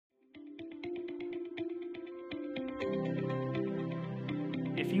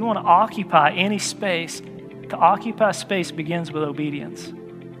if you want to occupy any space, to occupy space begins with obedience.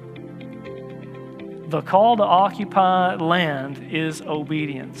 The call to occupy land is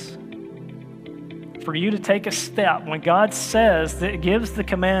obedience. For you to take a step, when God says that, gives the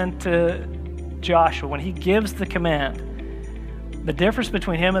command to Joshua, when he gives the command, the difference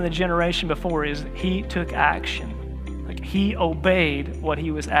between him and the generation before is he took action. Like, he obeyed what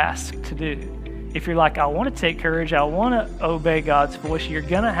he was asked to do. If you're like, I want to take courage, I want to obey God's voice, you're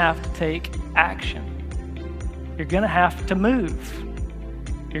going to have to take action. You're going to have to move.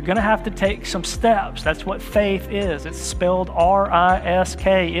 You're going to have to take some steps. That's what faith is. It's spelled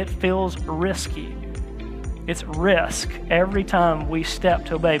R-I-S-K. It feels risky. It's risk every time we step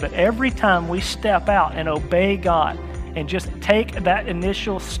to obey. But every time we step out and obey God and just take that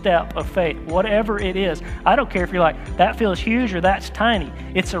initial step of faith, whatever it is, I don't care if you're like, that feels huge or that's tiny.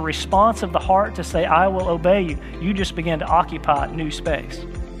 It's a response of the heart to say, I will obey you. You just begin to occupy new space.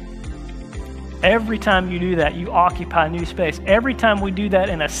 Every time you do that, you occupy new space. Every time we do that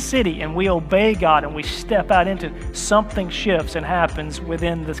in a city and we obey God and we step out into, something shifts and happens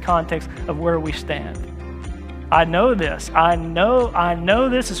within this context of where we stand. I know this. I know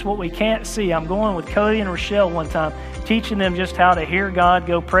this is what we can't see. I'm going with Cody and Rochelle one time, teaching them just how to hear God,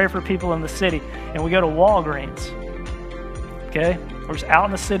 go pray for people in the city. And we go to Walgreens. Okay? We're just out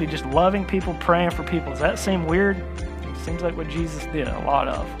in the city, just loving people, praying for people. Does that seem weird? It seems like what Jesus did a lot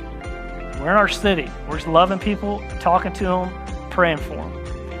of. We're in our city. We're just loving people, talking to them, praying for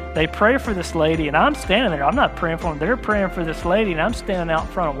them. They pray for this lady, and I'm standing there. I'm not praying for them. They're praying for this lady, and I'm standing out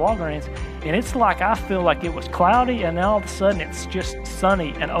in front of Walgreens, and it's like I feel like it was cloudy, and now all of a sudden it's just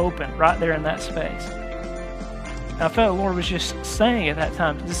sunny and open right there in that space. And I felt the Lord was just saying at that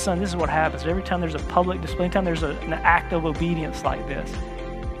time, this is what happens. Every time there's a public display, anytime there's an act of obedience like this,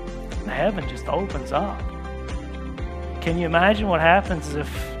 the heaven just opens up. Can you imagine what happens if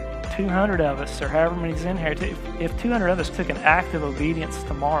 200 of us, or however many's in here, if 200 of us took an act of obedience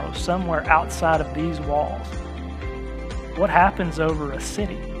tomorrow somewhere outside of these walls, what happens over a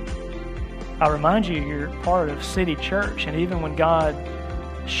city? I remind you, you're part of City Church, and even when God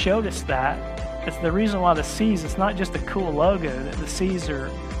showed us that, it's the reason why the C's, it's not just a cool logo that the C's are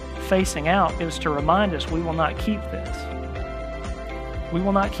facing out, it was to remind us we will not keep this. We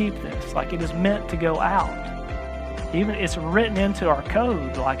will not keep this. Like, it is meant to go out. Even it's written into our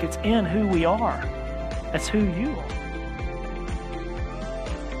code, like it's in who we are. That's who you are.